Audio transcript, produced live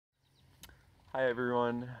Hi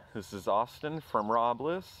everyone, this is Austin from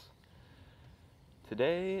Robliss.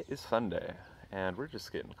 Today is Sunday, and we're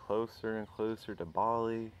just getting closer and closer to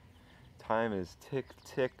Bali. Time is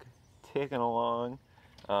ticking along.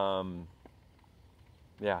 Um,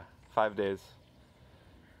 yeah, 5 days,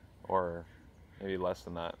 or maybe less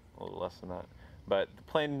than that, a little less than that. But the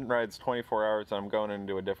plane ride's 24 hours, and I'm going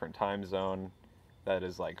into a different time zone that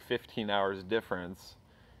is like 15 hours difference.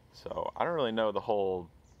 So I don't really know the whole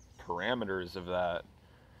parameters of that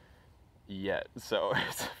yet. So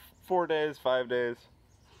it's 4 days, 5 days.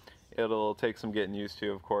 It'll take some getting used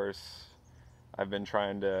to, of course. I've been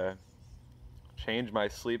trying to change my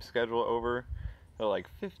sleep schedule over to like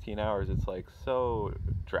 15 hours. It's like so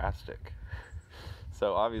drastic.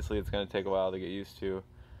 So obviously it's going to take a while to get used to.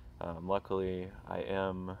 Luckily, I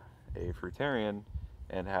am a fruitarian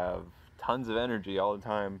and have tons of energy all the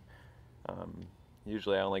time.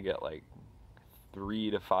 Usually I only get like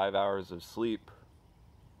 3 to 5 hours of sleep.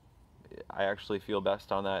 I actually feel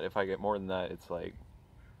best on that. If I get more than that, it's like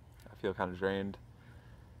I feel kind of drained.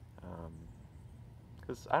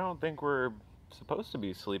 Because I don't think we're supposed to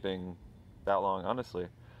be sleeping that long, honestly.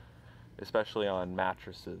 Especially on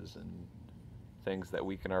mattresses and things that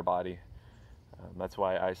weaken our body. That's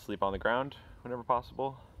why I sleep on the ground whenever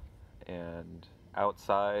possible. And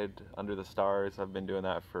outside, under the stars, I've been doing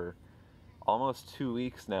that for almost 2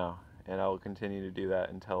 weeks now. And I will continue to do that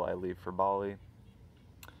until I leave for Bali.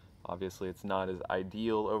 Obviously, it's not as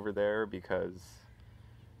ideal over there because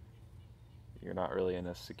you're not really in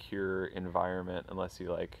a secure environment unless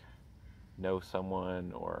you like know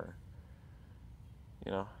someone, or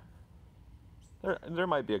you know, there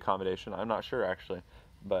might be accommodation. I'm not sure actually,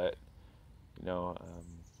 but you know,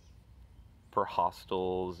 for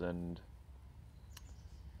hostels and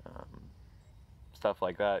um, stuff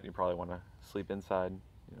like that, you probably want to sleep inside.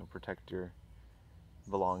 You know, protect your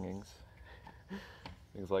belongings,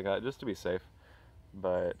 things like that, just to be safe.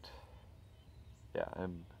 But yeah,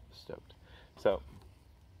 I'm stoked. So,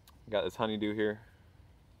 got this honeydew here.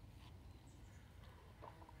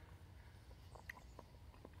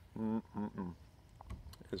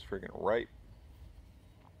 It's freaking ripe.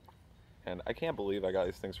 And I can't believe I got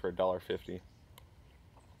these things for $1.50.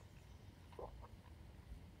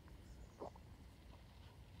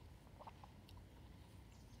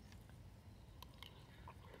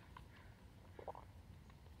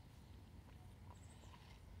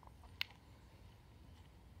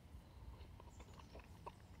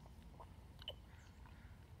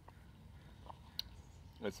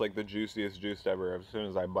 It's like the juiciest juice ever. As soon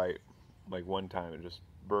as I bite, like one time, it just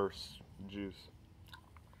bursts juice.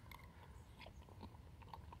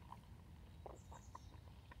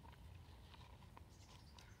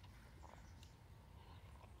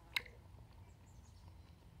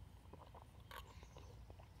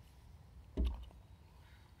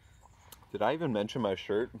 Did I even mention my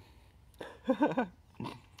shirt?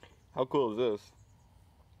 How cool is this?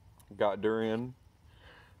 Got durian.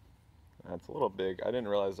 That's a little big. I didn't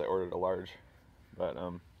realize I ordered a large, but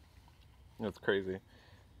that's crazy. It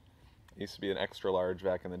used to be an extra large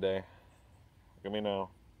back in the day. Look at me now.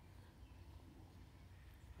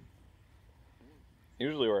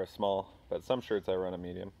 Usually wear a small, but some shirts I run a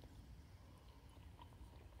medium.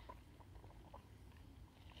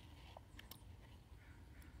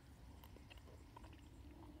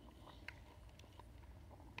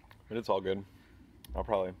 But it's all good. I'll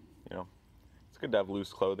probably, it's good to have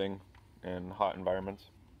loose clothing in hot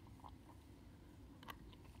environments.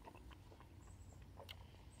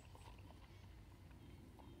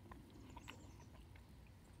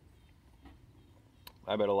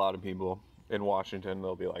 I bet a lot of people in Washington,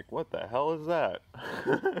 they'll be like, what the hell is that?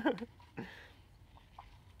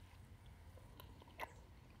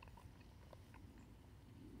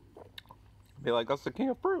 Be like, that's the king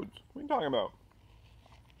of fruits. What are you talking about?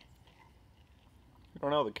 You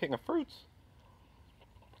don't know the king of fruits?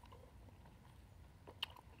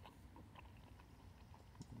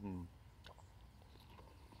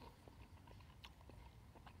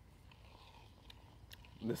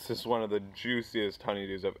 This is one of the juiciest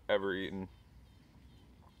honeydews I've ever eaten.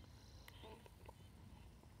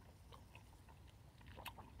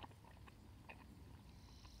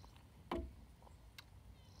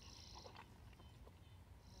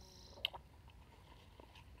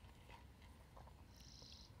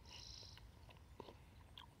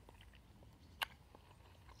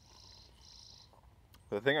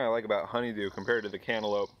 The thing I like about honeydew compared to the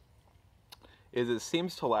cantaloupe is it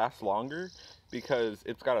seems to last longer because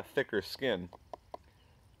it's got a thicker skin.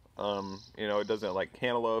 It doesn't like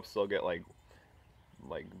cantaloupes. They'll get like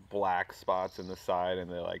black spots in the side, and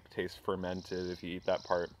they like taste fermented if you eat that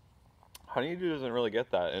part. Honeydew doesn't really get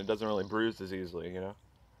that, and it doesn't really bruise as easily, you know?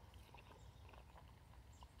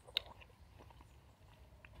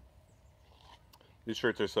 These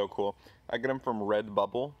shirts are so cool. I get them from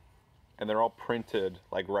Redbubble, and they're all printed,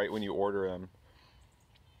 like, right when you order them.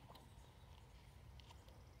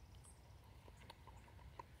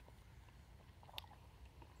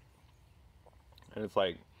 And it's,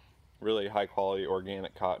 like, really high-quality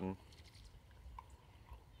organic cotton.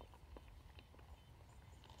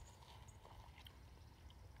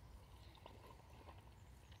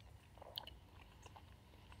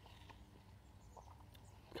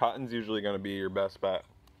 Cotton's usually going to be your best bet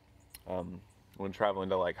when traveling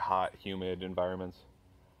to like hot, humid environments.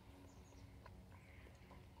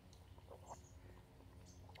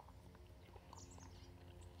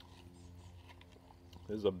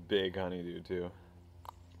 This is a big honeydew too.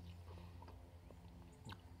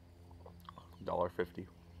 $1.50.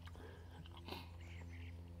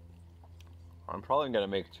 I'm probably going to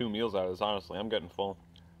make 2 meals out of this, honestly. I'm getting full.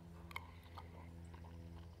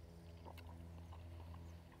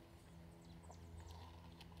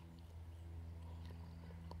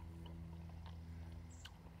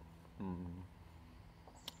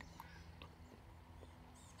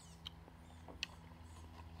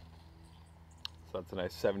 So that's a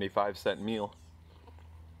nice 75-cent meal.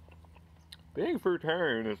 Being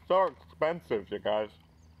fruitarian is so expensive, you guys.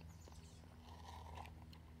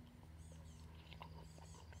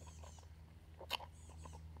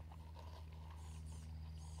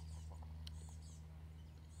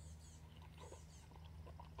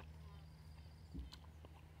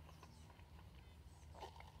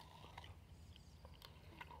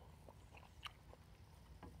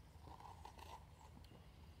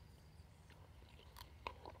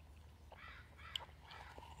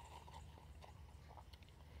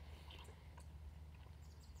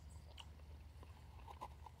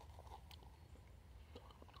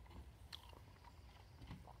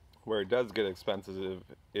 Where it does get expensive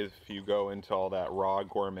if you go into all that raw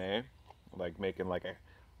gourmet, like making like a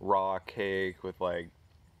raw cake with like,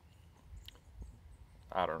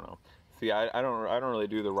 I don't know. See, I don't really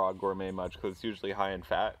do the raw gourmet much because it's usually high in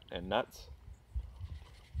fat and nuts.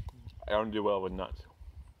 I don't do well with nuts.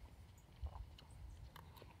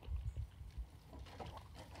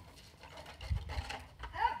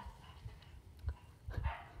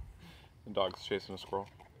 The dog's chasing a squirrel.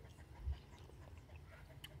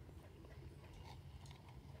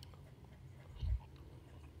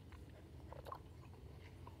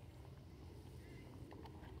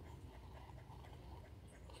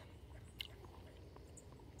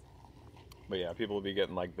 But yeah, people will be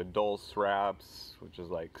getting like the dulse wraps, which is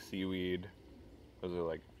like seaweed. Those are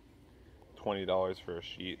like $20 for a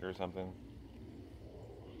sheet or something.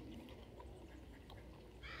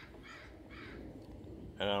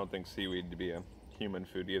 And I don't think seaweed to be a human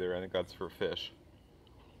food either. I think that's for fish.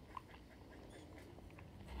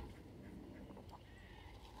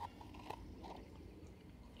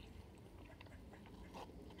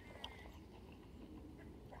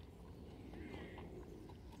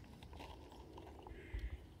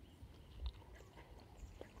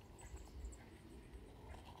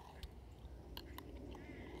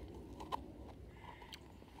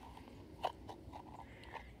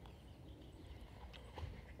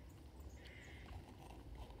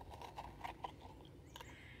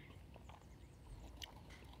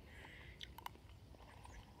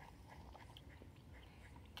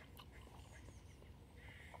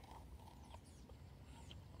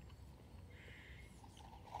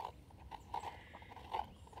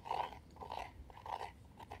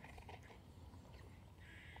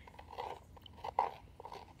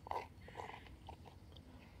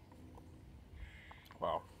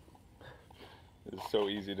 Wow. It's so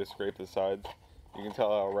easy to scrape the sides. You can tell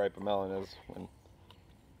how ripe a melon is when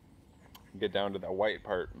you get down to that white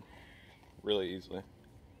part really easily.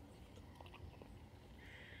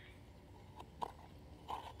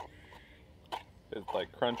 It's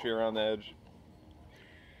like crunchy around the edge.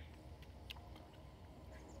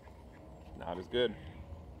 Not as good.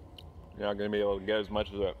 You're not going to be able to get as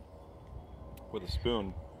much as it with a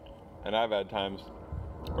spoon. And I've had times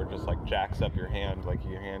where it just like jacks up your hand, like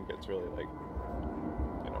your hand gets really like,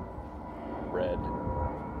 you know, red,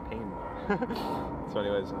 pain. So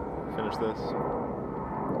anyways, finish this.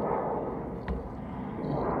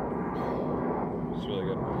 It's really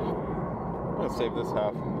good. I'm gonna save this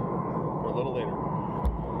half for a little later.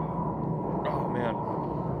 Oh man.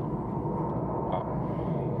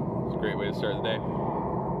 Wow. It's a great way to start the day.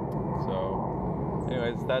 So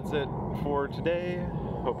anyways, that's it for today.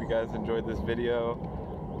 Hope you guys enjoyed this video.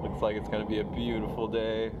 Looks like it's gonna be a beautiful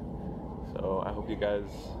day. So I hope you guys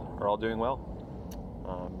are all doing well.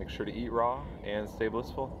 Make sure to eat raw and stay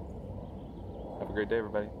blissful. Have a great day,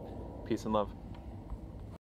 everybody. Peace and love.